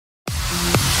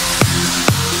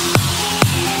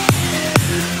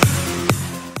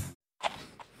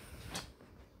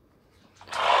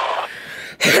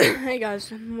Hey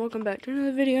guys, and welcome back to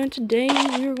another video. And today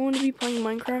we are going to be playing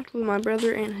Minecraft with my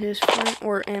brother and his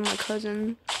friend, and my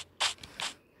cousin.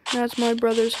 That's my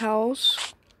brother's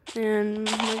house,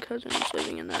 and my cousin is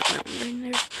living in that mountain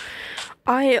right there.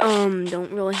 I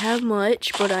don't really have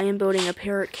much, but I am building a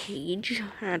parrot cage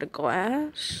out of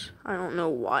glass. I don't know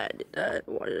why I did that.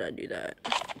 Why did I do that?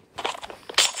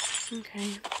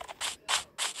 Okay.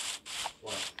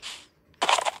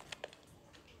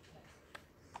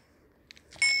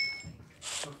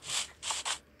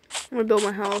 I'm gonna build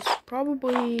my house.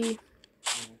 Probably,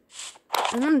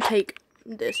 I'm gonna take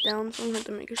this down, so I'm gonna have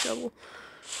to make a shovel.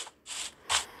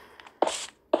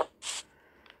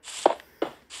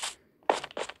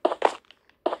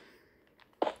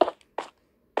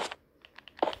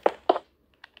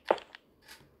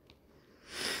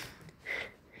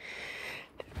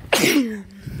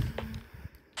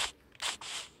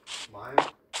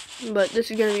 But this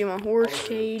is gonna be my horse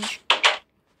cage.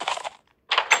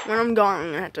 When I'm gone,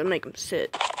 I'm gonna have to make him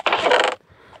sit.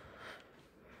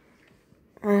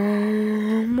 What do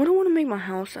I want to make my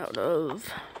house out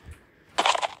of?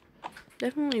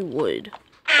 Definitely wood.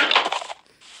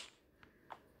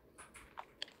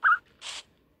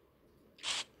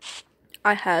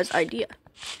 I has idea.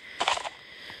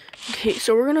 Okay,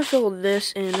 so we're gonna fill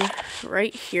this in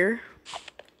right here.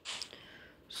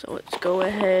 So let's go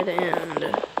ahead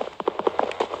and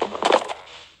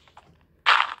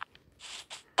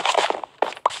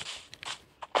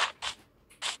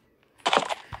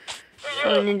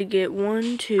I need to get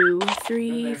 1, 2,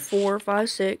 3, 4, 5,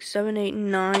 6, 7, 8,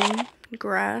 9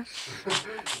 grass. I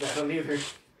don't either.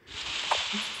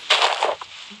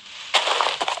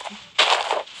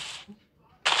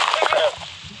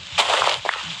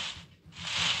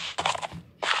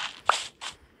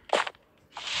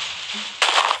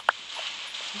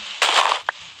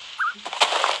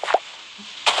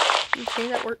 Okay,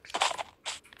 that works.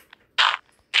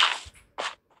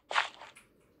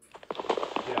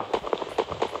 Yeah.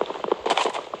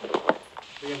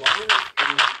 Yeah, why would it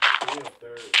be if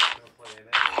they're gonna play in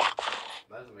it?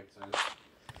 That doesn't make sense.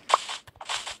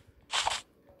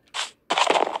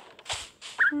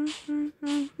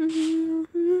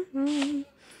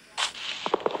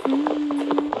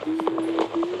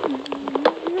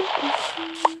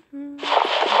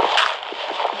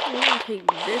 I'm gonna take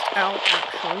this out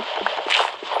actually.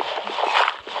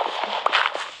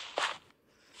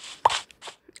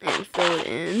 And fill it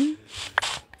in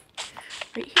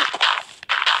right here.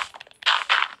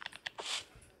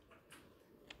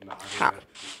 No, How?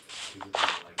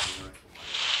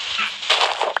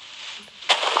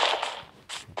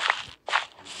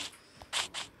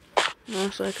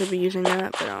 Also, I could be using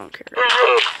that, but I don't care.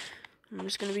 I'm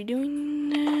just gonna be doing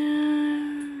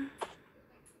that.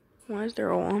 Why is there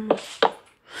a llama?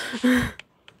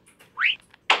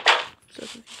 So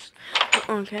confused.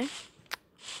 Okay.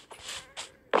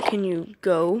 Can you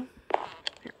go?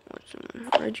 Here, what's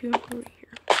read you over here?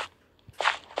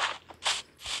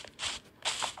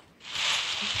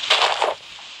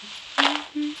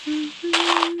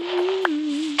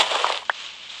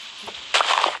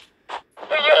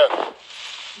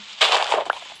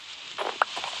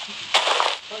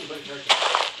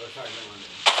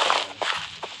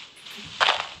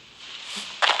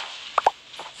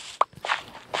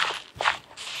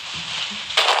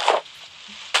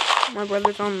 My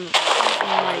brother's on the mic,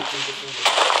 if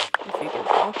you can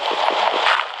tell.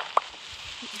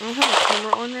 I don't have a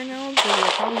camera on right now because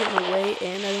it'll probably get in the way,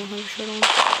 and I don't have a shirt on,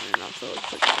 and also it's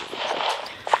putting it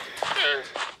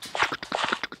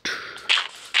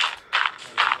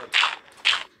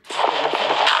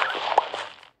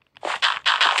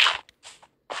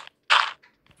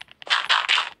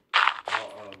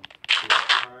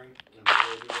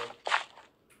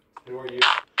Who are you?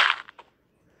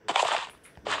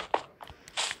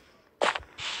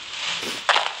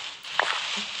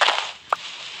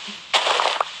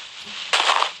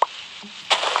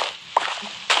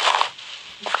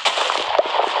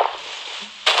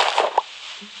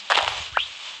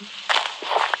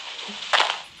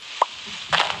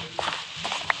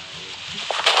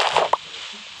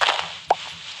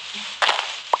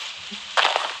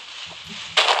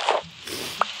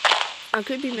 I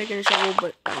could be making a shovel,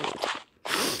 but I don't want to.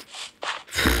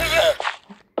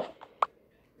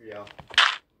 Yeah.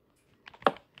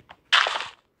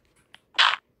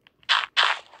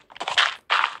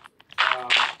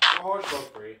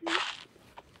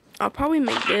 I'll probably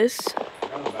make this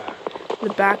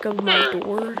the back of my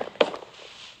door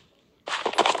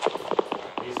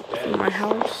for my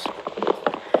house. I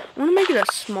want to make it a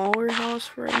smaller house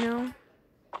for right now.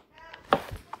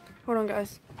 Hold on,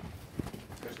 guys.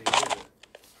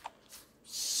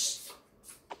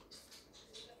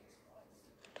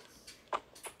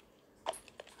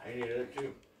 needed it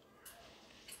too.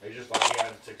 He just thought he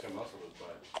had to take some muscle with his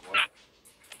butt. What?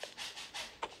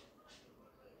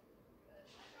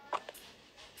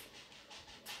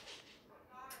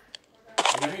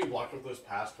 You know how you blocked with those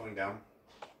paths going down?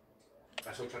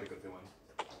 I still try to go through one.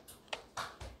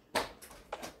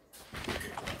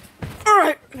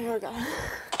 Alright, here we go.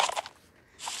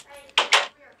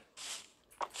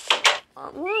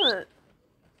 What?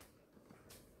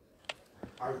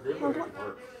 I was good, but it didn't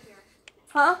work.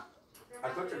 Huh? I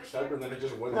clicked accept and then it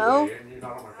just went No. away and you're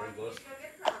not on my friends list.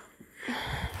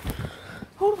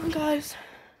 Hold on, guys.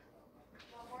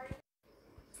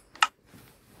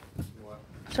 What?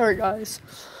 Sorry, guys.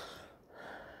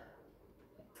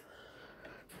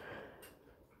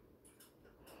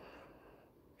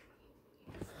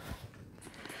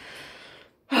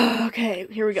 Okay,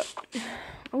 here we go.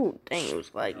 Oh, dang, it was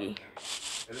laggy.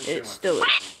 It still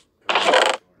is.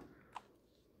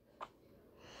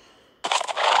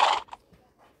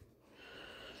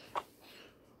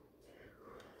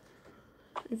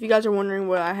 If you guys are wondering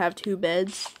why I have 2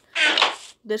 beds,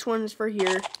 this one's for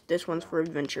here, this one's for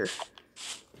adventure.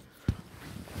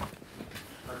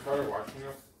 I started watching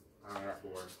it and I got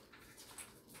bored.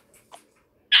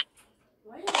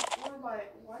 Why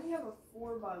do you have a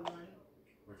 4x1?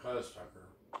 Because Tucker.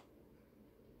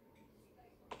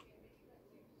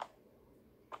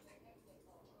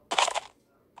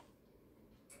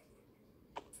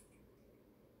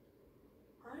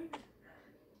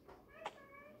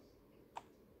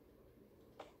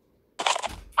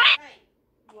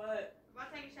 What? If I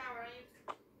take a shower, are you?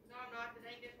 No, I'm not. The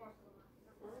dang dishwasher.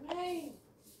 Okay.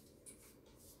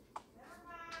 Never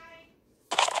mind.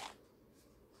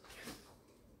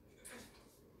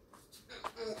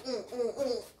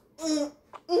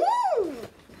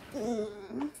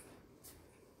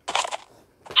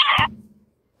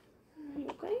 You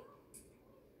okay?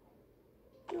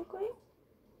 You okay?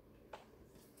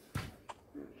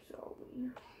 I'm sorry.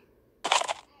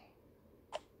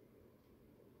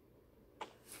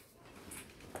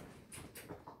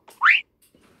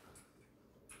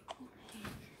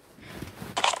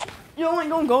 You ain't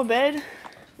gonna go to bed?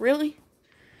 Really?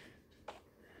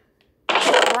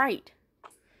 Right.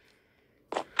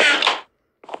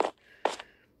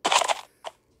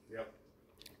 Yep.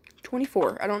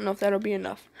 24. I don't know if that'll be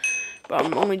enough, but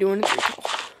I'm only doing a 3 call.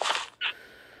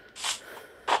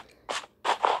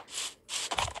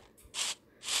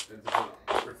 It's an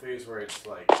awkward phase where it's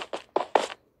like,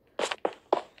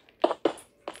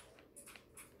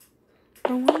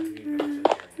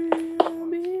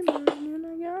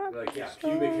 like yeah,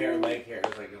 pubic hair, leg hair.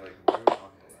 It's like, what are we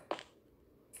talking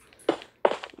about?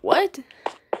 What?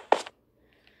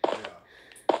 Yeah.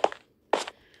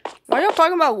 Why y'all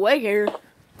talking about leg hair?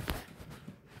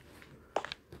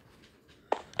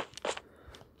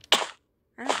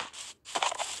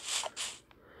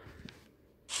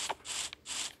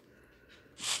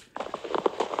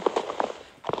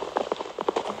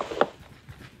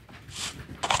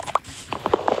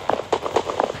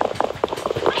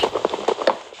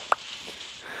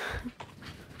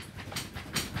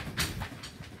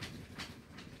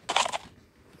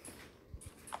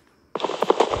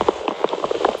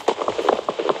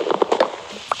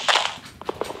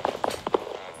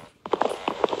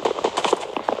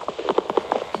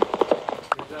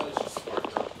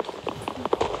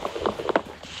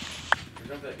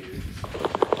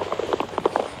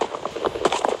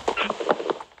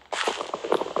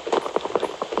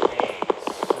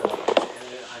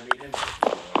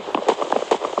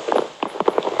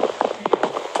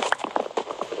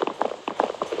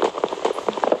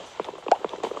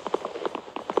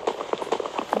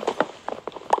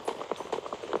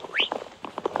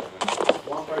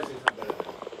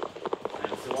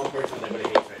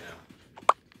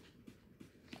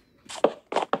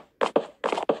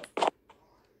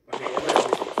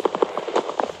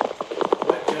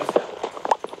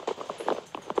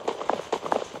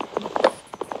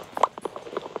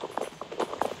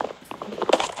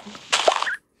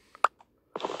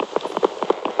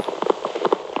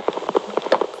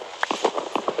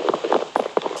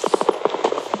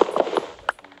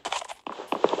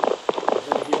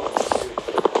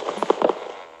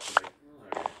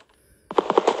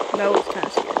 That was kind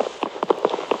of scary.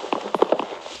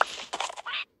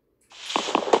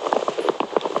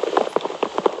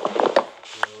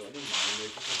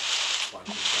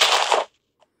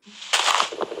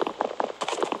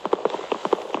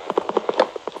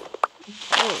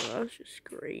 Oh, that was just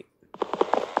great.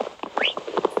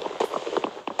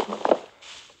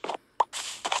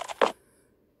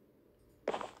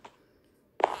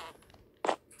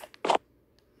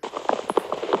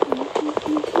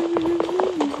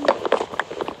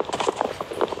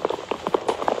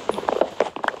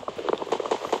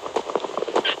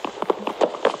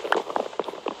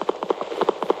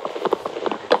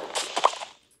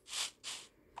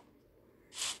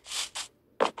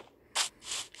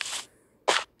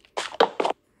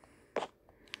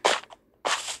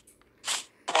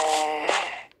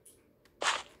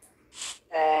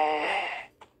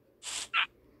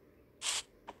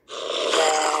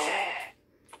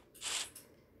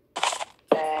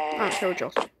 care what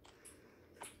y'all say.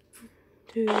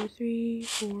 2, 3,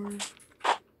 4.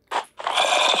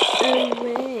 No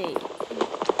way.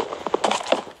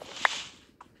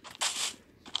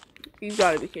 You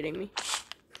gotta be kidding me.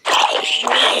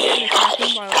 Attack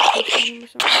him by like pushing him or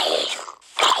something.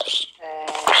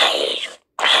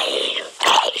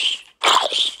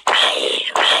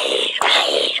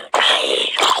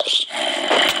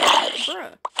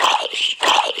 Bruh.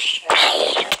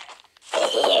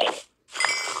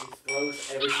 He throws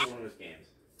every single one of his games.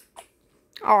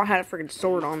 Oh, I had a freaking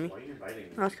sword on me. Why are you inviting me?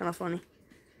 That's kind of funny.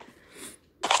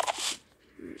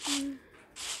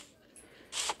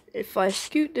 If I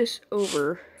scoot this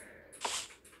over,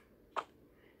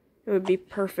 it would be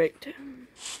perfect.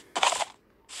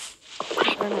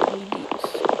 I don't need these.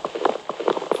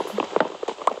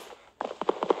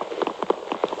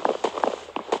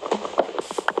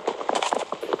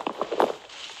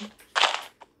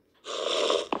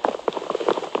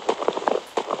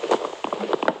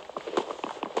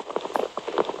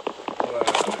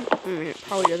 I mean, it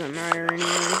probably doesn't matter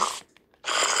anyway.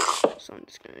 So I'm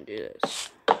just gonna do this.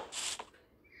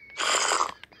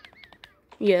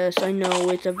 Yes, I know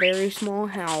it's a very small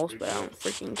house, but I don't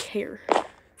freaking care.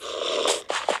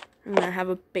 I'm gonna have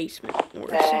a basement or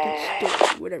a second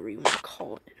story, whatever you want to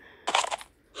call it.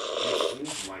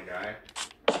 This my guy.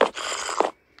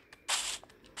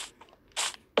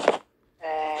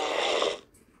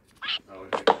 Oh,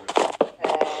 okay.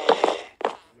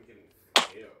 I'm getting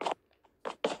KO'd.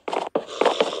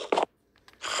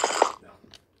 No.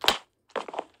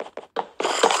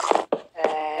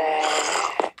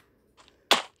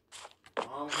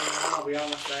 Hang on, I'll be on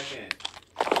in a second.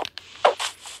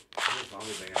 There's a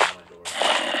zombie banging on my door.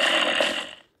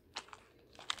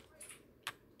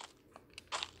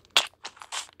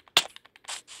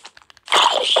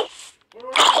 What are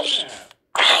we doing at?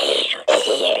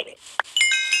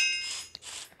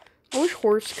 I wish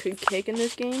horse could kick in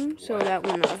this game, so that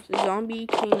when a zombie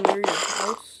came near your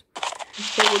house,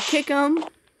 it would kick him.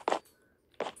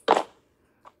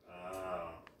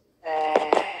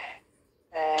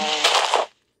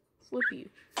 Flip you.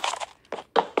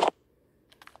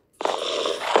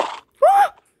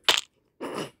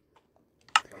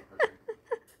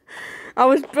 I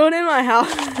was building my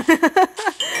house.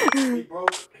 He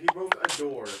broke a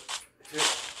door.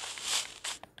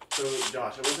 So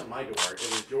Josh, it wasn't my door, it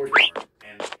was your door,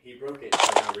 and he broke it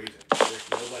for no reason. There's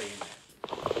nobody in there.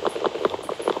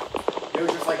 It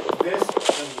was just like this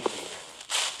doesn't need to be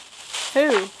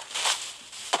here. Who?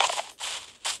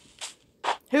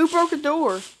 Who broke a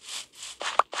door? A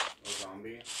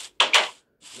zombie?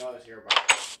 No, it's your bike.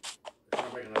 It's gonna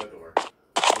break another door.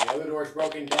 And the other door is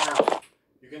broken down.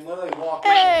 You can literally walk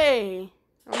in. Hey!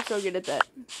 I'm so good at that.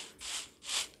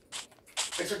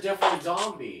 It's a different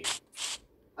zombie.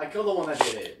 I killed the one that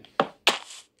did it.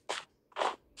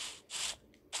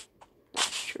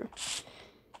 That's true.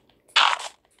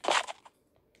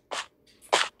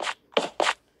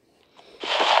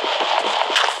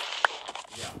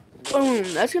 Yeah.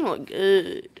 Boom, that's gonna look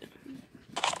good.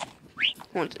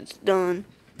 Once it's done.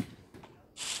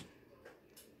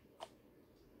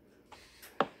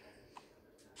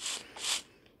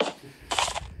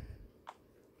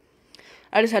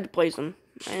 I just had to place them.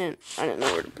 I didn't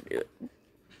know where to do it.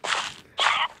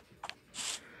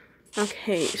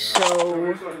 Okay,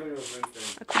 so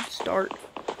I could start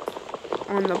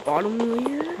on the bottom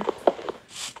layer.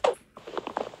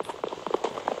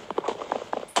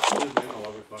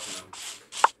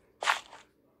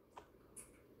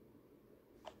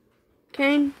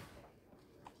 Kane?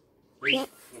 Why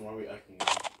are we acting?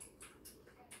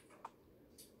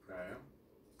 Okay.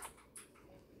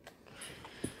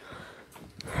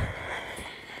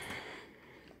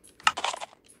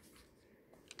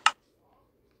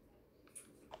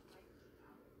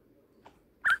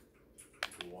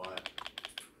 What?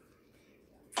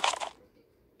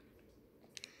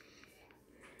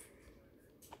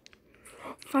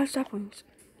 5 saplings.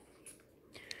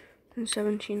 And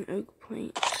 17 oak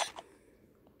planks.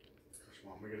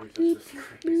 Come on, we're gonna retouch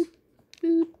this Boop,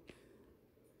 boop.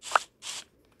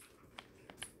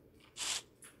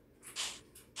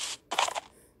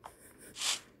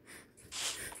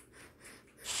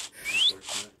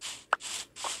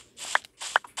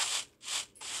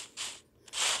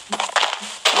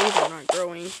 Those are not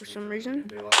growing for some reason.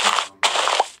 They lost their number.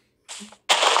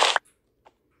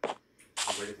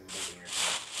 I'm ready for making your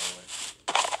hand, by the way.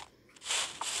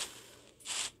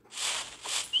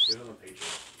 He's on the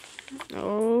Patriots.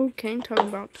 Oh, Kane talking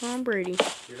about Tom Brady.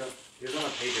 He was on the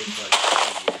Patriots for like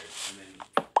 2 years, and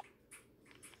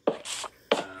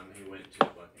then he went to the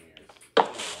Buccaneers. I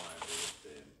don't know why, but he just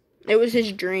did. It was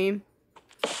his dream.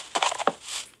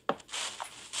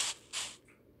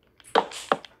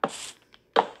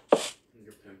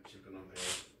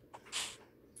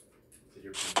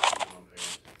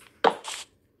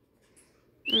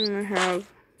 I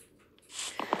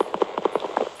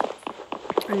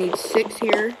need 6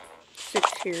 here,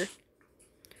 6 here,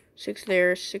 6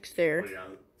 there, 6 there. Oh, yeah.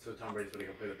 So Tom Brady's going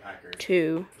to go play the Packers.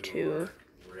 2, who 2. are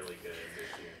really good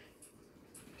this year.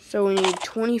 So we need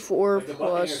 24 Like, the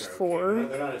plus Buccaneers are 4. okay.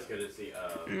 They're not as good as the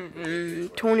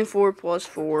 24 plus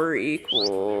 4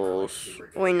 equals...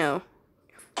 Wait, no.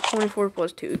 24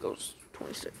 plus 2 equals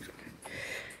 26. Okay.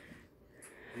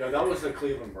 No, that was the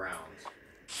Cleveland Browns.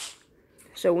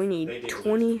 So we need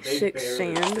 26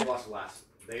 sand. They lost last.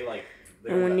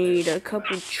 And we need a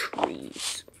couple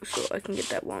trees. So I can get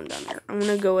that one down there. I'm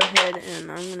going to go ahead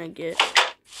and I'm going to get...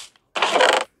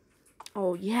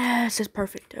 Oh, yes. That's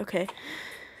perfect. Okay.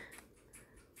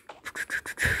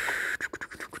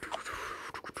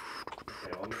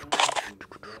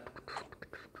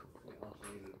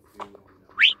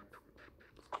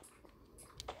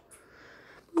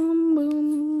 Boom,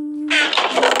 boom,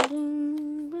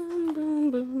 boom, boom,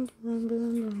 boom, boom, boom,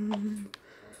 boom.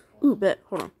 Ooh, bet.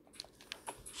 Hold on.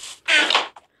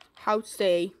 How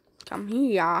say? Come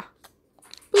here.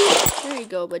 Boop. There you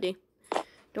go, buddy.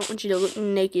 Don't want you to look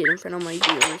naked in front of my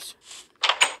viewers.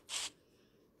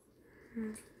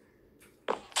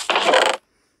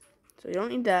 So you don't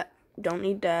need that. Don't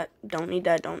need that. Don't need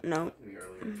that. Don't no.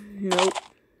 Nope.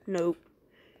 Nope.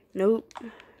 Nope.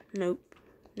 Nope.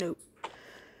 Nope.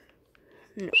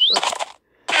 Nope.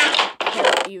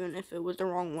 Okay. Even if it was the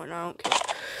wrong one, I don't care.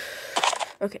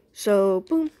 Okay, so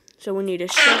boom. So we need a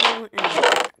shovel and an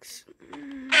axe.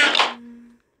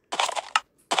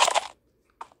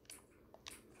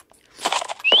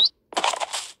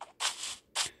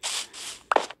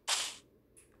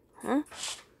 Huh?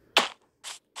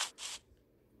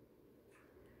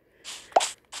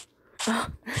 Oh,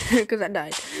 because I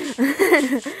died.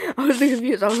 I was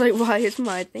confused. I was like, why is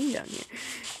my thing down here?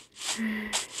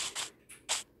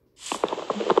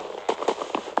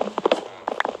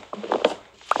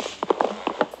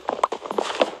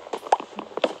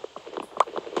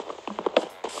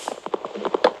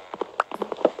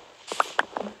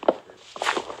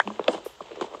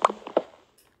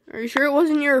 Are you sure it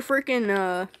wasn't your freaking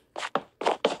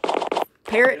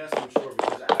parrot? Yes, I'm sure,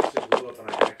 because I actually blew up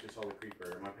and I actually saw the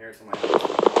creeper. My parents on my house.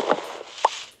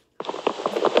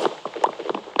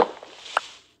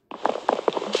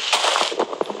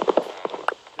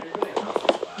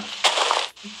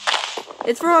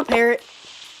 It's from a parrot.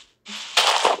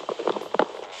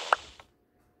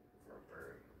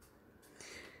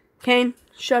 Kane,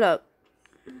 shut up.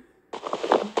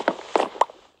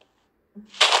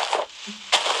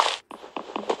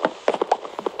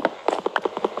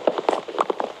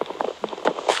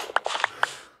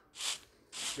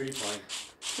 Who are you playing?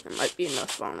 That might be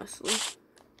enough, honestly.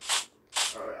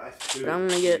 Alright, But I'm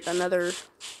gonna get another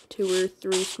 2 or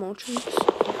 3 small trees.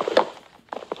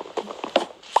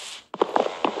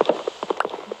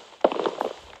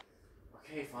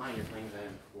 Okay, fine, you're playing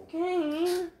then. Cool.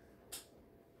 Kane,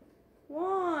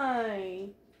 why?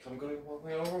 I'm going to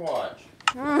play Overwatch.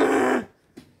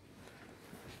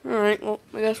 Alright, well,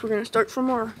 I guess we're gonna start from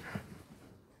more.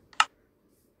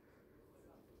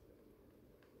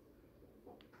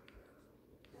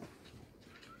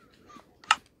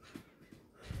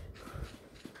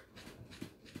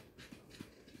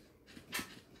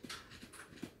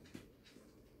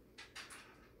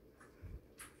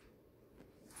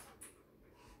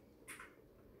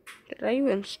 Did I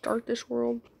even start this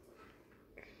world?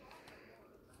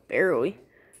 Barely.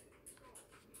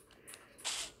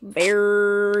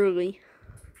 Barely.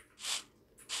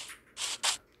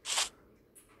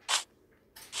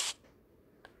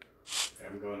 Okay,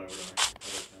 I'm going over to my other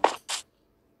account.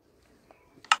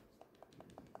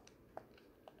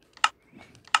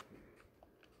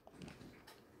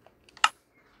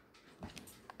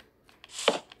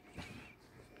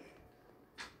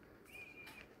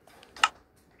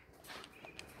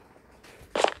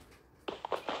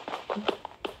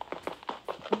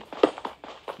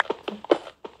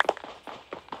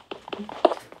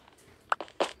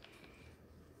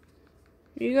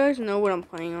 You guys know what I'm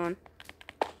playing on?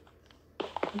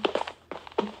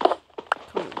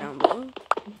 Comment down below.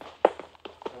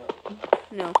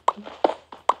 No.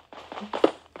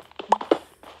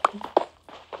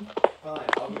 Fine,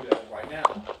 I'll do that right now.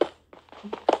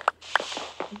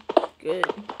 Good.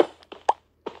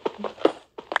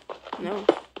 No.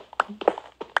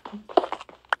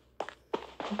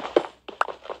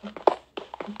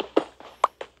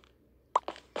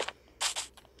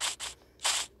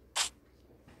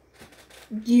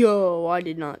 Yo, I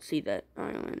did not see that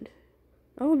island.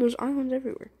 Oh, there's islands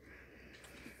everywhere.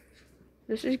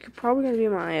 This is probably gonna be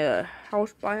my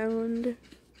house by island.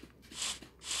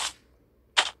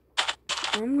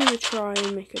 I'm gonna try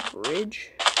and make a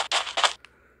bridge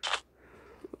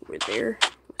over there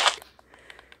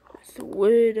with the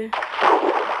wood.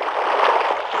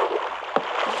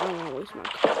 I don't want to waste my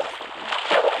car.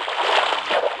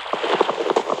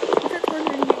 That's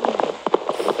harder to get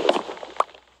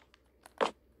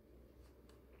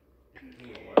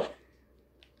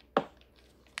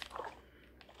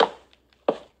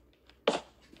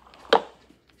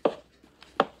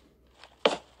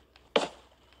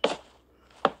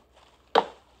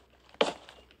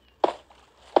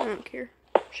I don't care.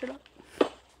 Shut up.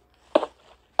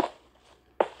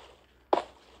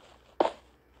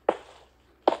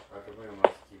 After playing on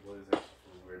mouse keyboard is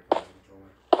actually weird playing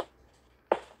controller.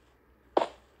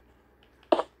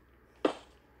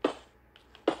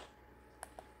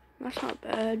 That's not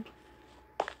bad.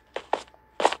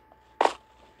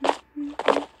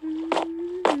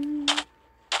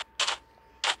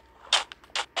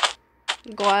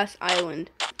 Glass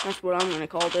Island. That's what I'm gonna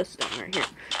call this thing right here.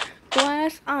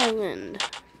 Glass Island.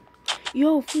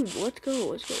 Yo, food. Let's go.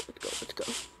 Let's go. Let's go. Let's go.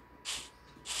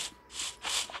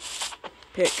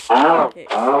 Pick. Pick. Pick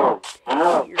your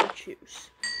choose.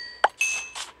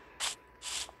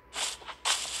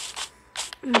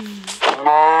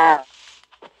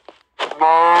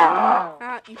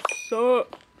 Ah, you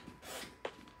suck.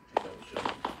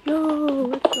 Yo,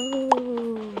 let's go.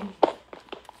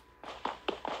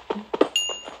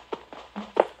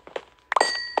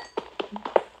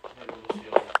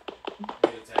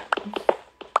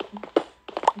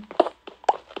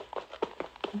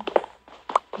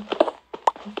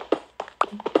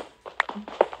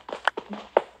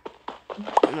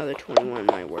 Another 21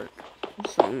 might work,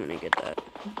 so I'm gonna get that.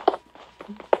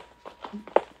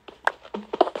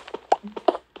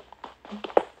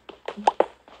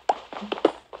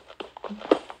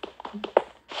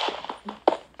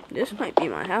 This might be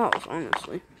my house,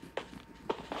 honestly.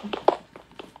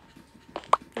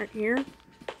 Right here?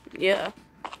 Yeah.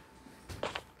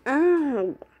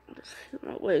 Ow! Just hit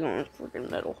my leg on freaking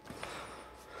metal.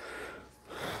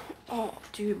 Oh,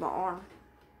 dude, my arm.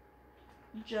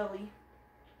 Jelly.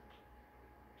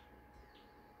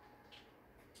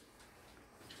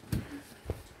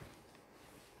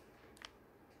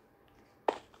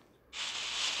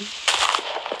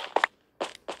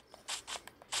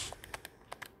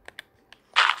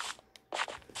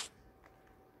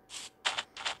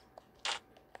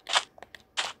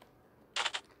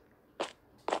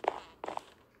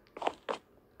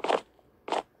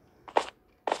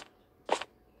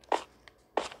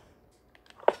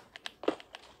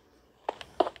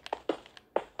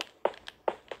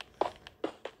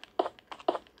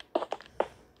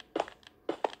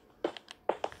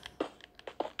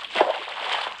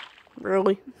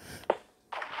 Really?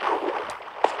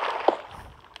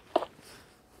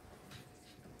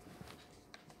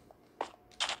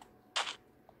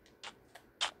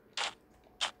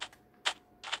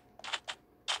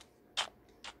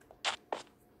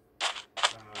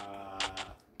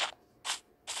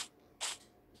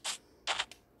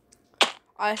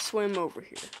 I swim over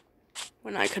here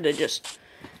when I could have just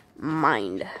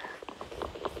mined.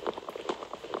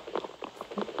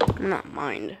 Not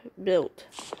mined, built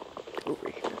over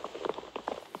here.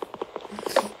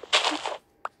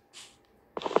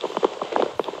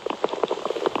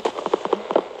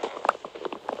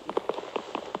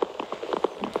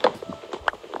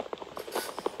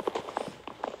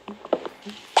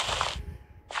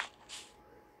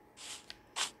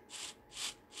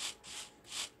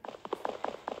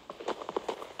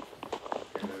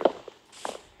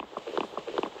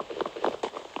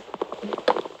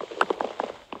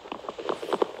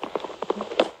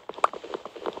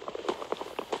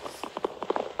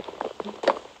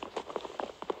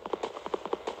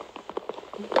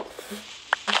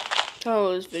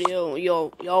 Oh, this video,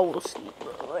 y'all will see,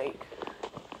 but like,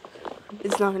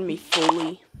 it's not gonna be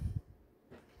fully.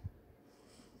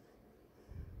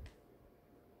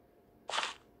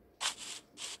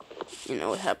 You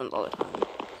know, it happens all the time.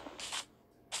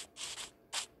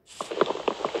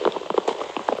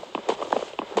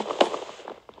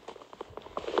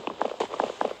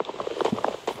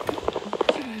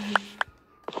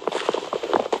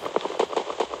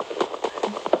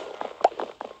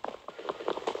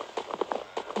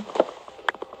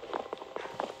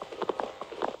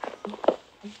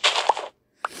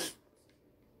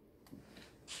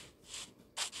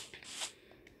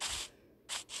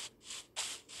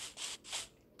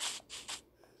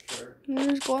 And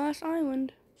there's Glass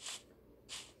Island.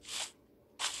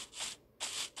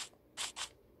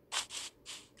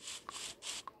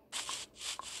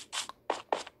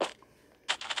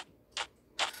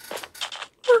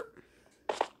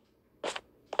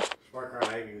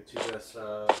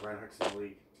 unless Reinhardt's in the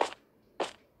league.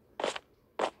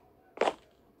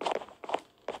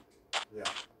 Yeah.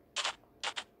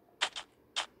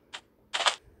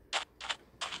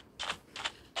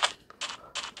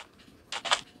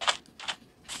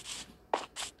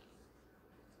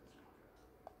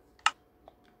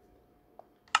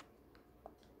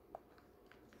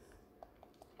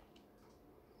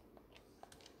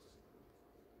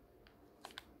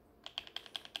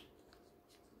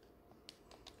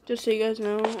 Just so you guys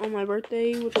know, on my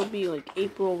birthday, which will be like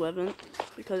April 11th,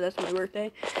 because that's my birthday,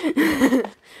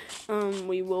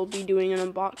 we will be doing an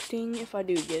unboxing if I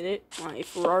do get it. My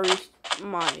Ferrari,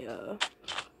 my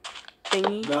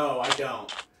thingy. No, I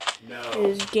don't. No. It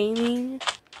is gaming.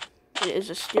 It is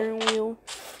a steering wheel.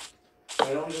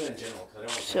 I don't do it in general because I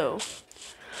don't want to.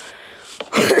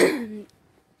 So,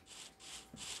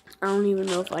 I don't even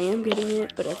know if I am getting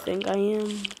it, but I think I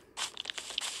am.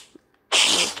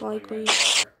 Most likely.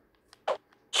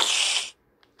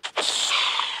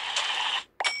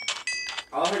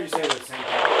 I'll hear you say the same thing.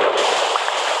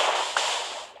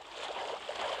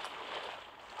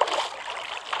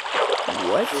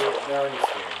 What? See, they're already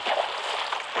scared.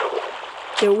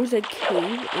 There was a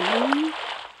cave under me?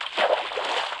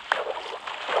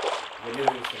 They knew he was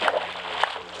going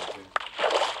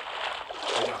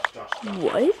to Josh.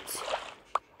 What?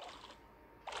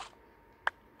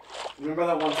 Remember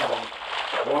that one time?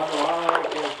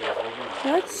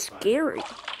 That's scary.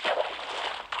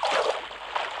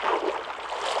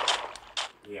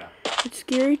 Yeah. It's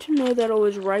scary to know that I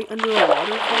was right under a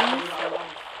water cave.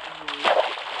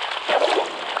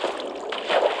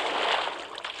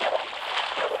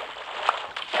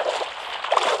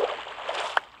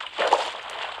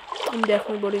 I'm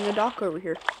definitely building a dock over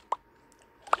here.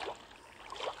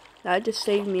 That just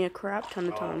saved me a crap ton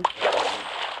of time.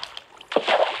 I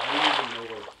don't even know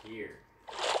we're here.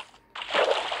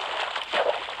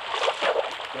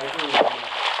 I'm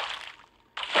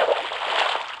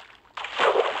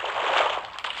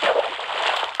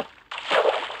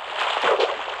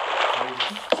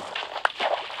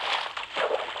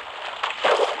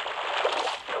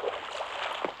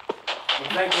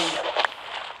thinking.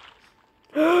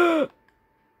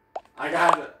 I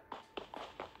got it.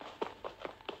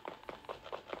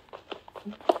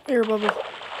 Air bubble.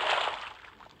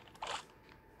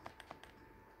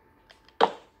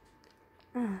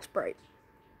 Ah, Sprite.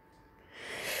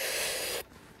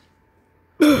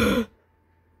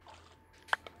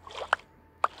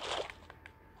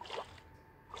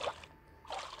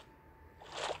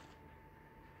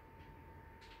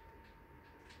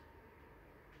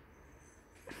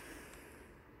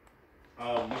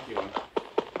 Mickey one.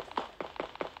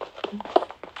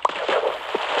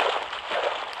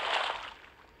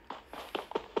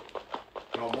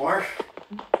 No more?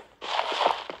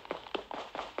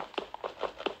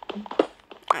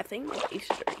 I think my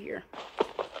pieces are here.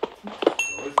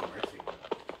 Where's the mercy?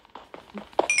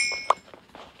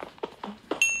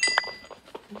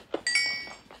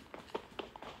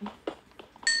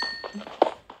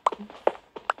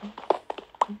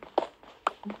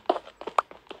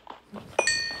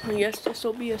 I guess this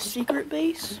will be a secret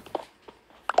base.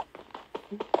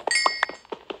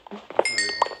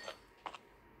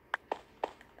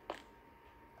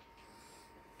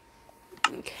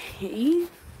 Okay.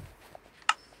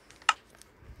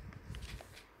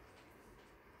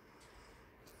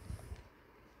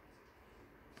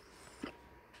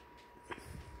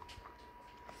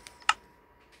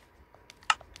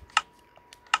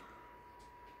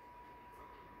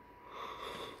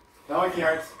 No one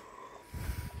cares.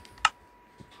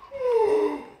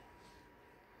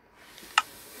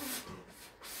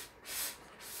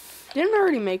 Didn't I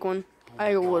already make one? Oh my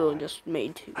I literally God. just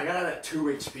made two. I got it at 2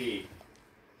 HP.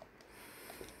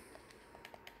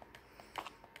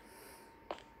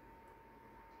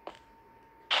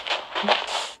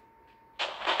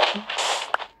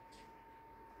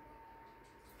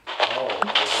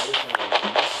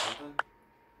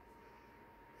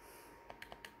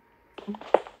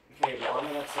 Okay, but on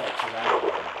that side, so that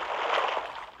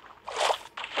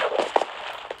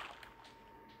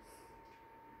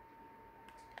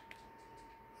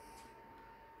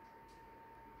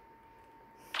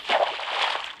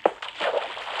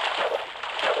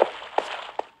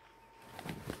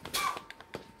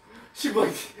she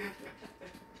blinked.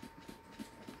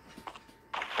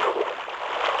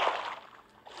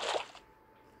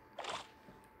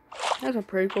 That's a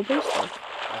pretty cool base though.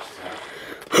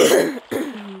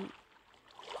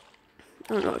 I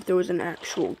don't know if there was an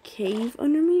actual cave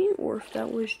under me or if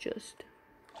that was just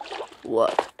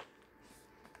luck.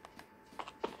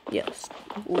 Yes,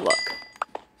 luck.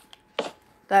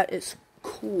 That is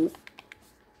cool.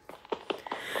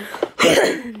 Does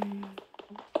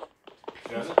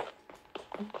it?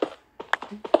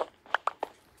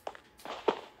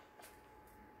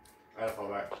 I gotta fall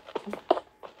back.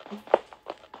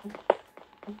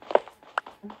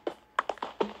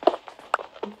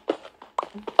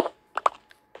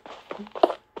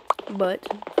 But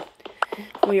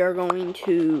we are going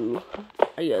to,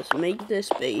 I guess, make this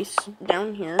base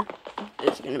down here.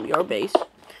 This is going to be our base.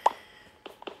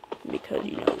 Because,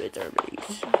 you know, it's our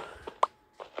base.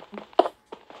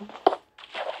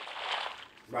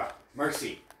 Bruh,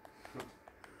 mercy.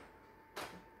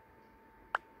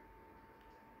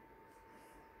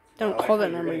 Don't call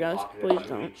that number, guys. Please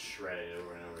don't. Shredded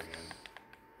over and over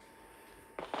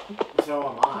again. So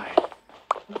am I.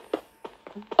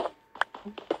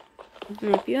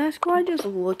 And if you ask why, just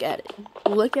look at it.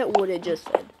 Look at what it just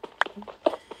said.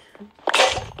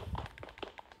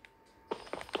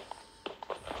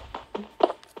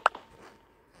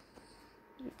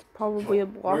 It's probably a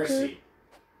blocker. Mercy.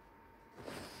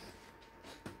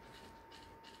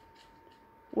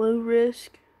 Low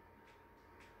risk.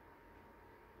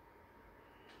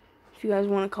 If you guys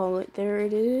want to call it, there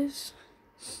it is.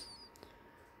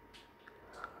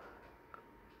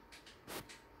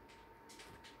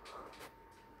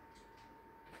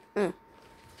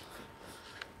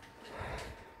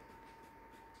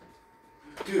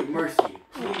 Dude, mercy.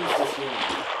 Please just heal me.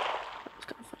 That's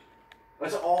kind of funny.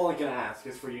 That's all I can ask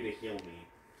is for you to heal me.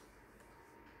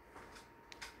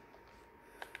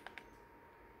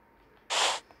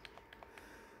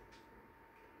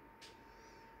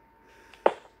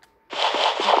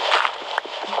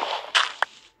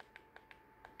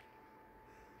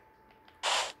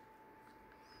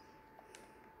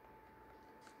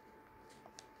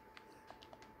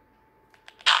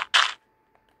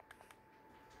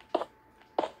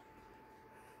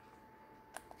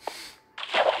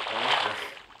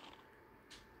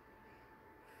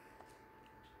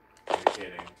 You're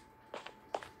kidding.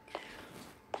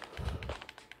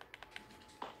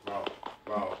 Bro.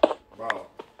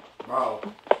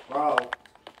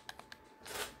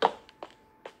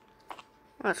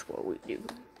 That's what we do.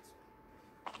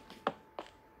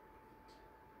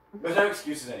 There's no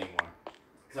excuses anymore.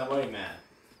 Because I'm already mad.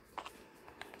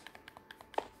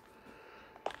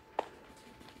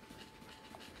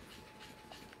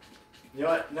 You know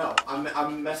what? No,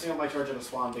 I'm messing up my charge of the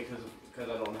spawn because I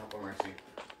don't help on mercy.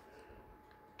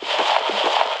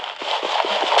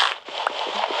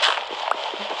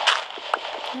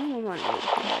 I don't want to.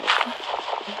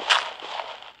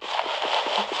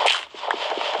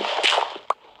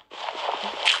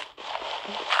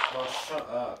 Well, shut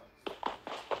up.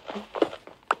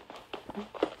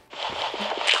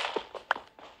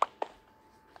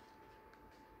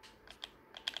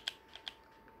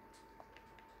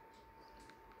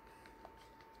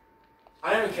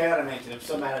 I don't even care how to maintain. I'm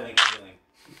so mad at healing.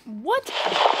 What?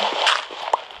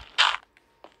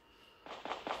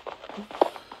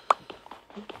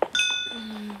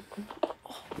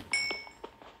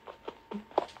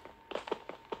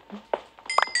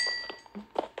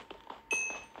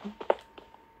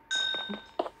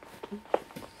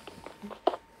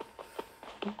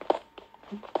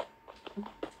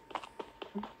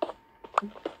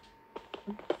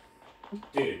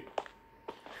 Dude.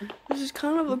 This is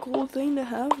kind of a cool thing to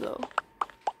have, though.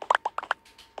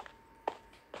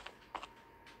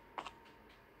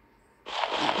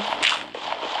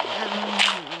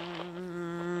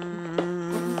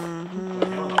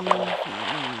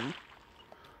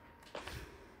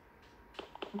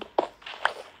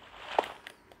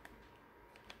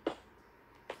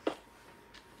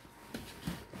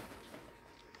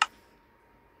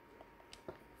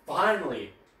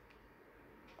 Finally!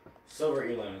 Silver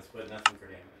E-limits, but nothing for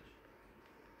damage.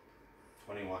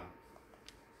 21.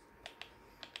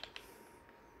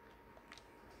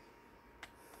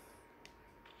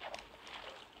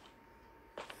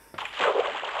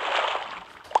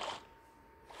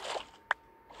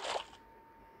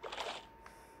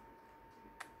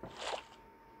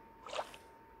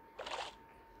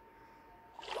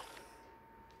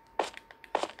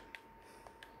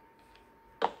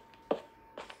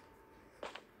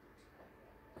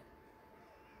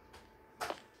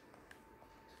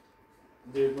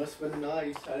 Dude, must have been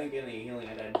nice. I didn't get any healing.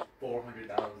 I died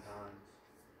 400,000 times.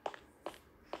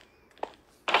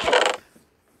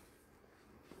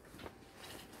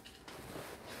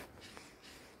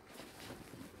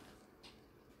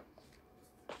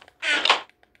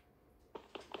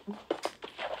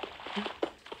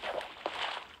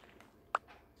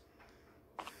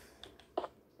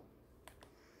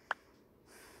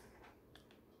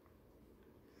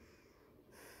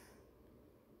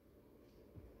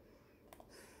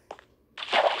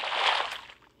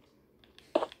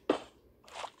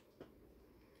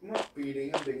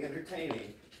 feeding, I'm being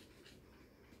entertaining.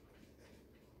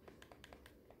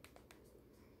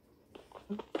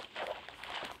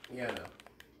 Yeah, no.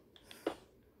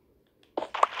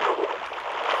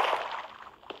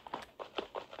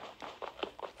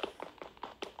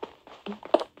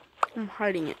 I'm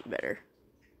hiding it better.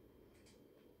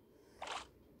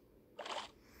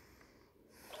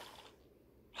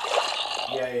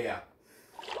 Yeah.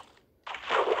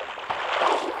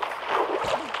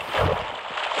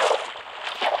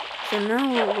 So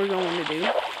now what we're going to do.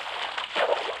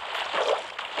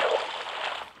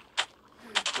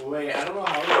 Wait, I don't know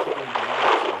how we're putting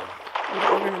down.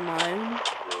 We're gonna mine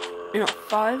in a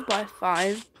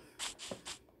 5x5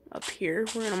 up here.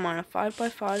 We're gonna mine a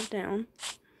 5x5 down.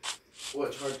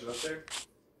 What, charge it up there?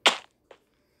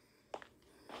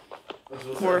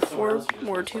 Or a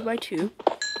 2x2.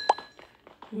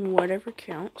 Whatever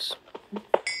counts.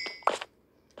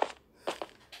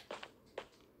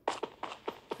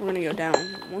 We're gonna go down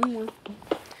one more.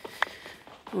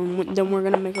 And then we're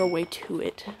gonna make our way to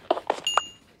it.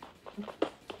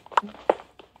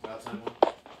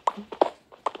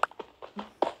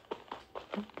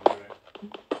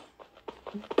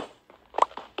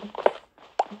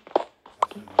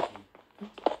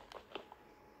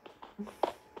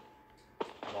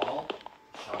 Ball?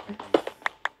 Shopping.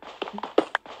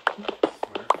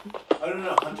 Smurf. Oh,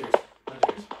 no, hunters.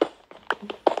 Hunters.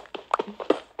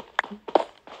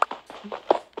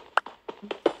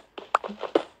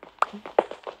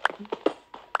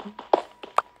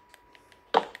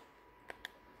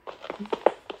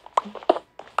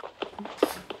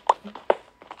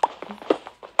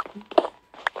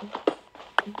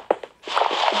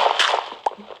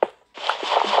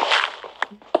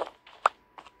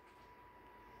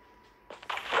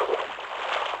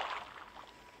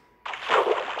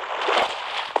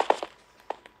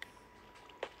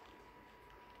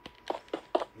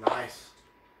 Nice.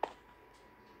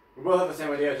 We both have the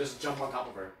same idea, just jump on top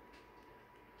of her.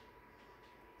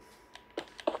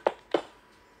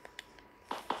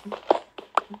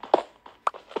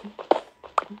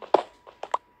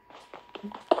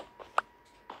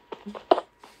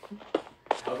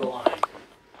 Held the line.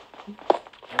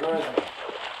 Where is me?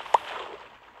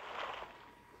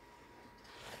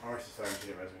 Oh, she's starting to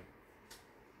get res me.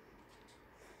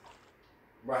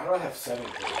 Bro, how do I have 7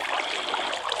 kills?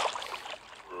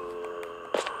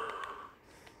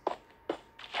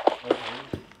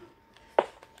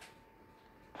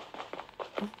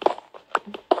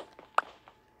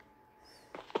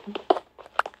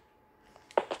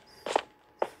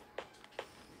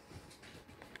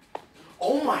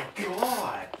 Oh my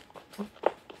god!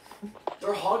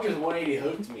 Their hog just 180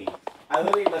 hooked me. I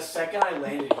literally, the second I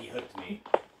landed, he hooked me.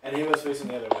 And he was facing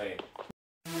the other way.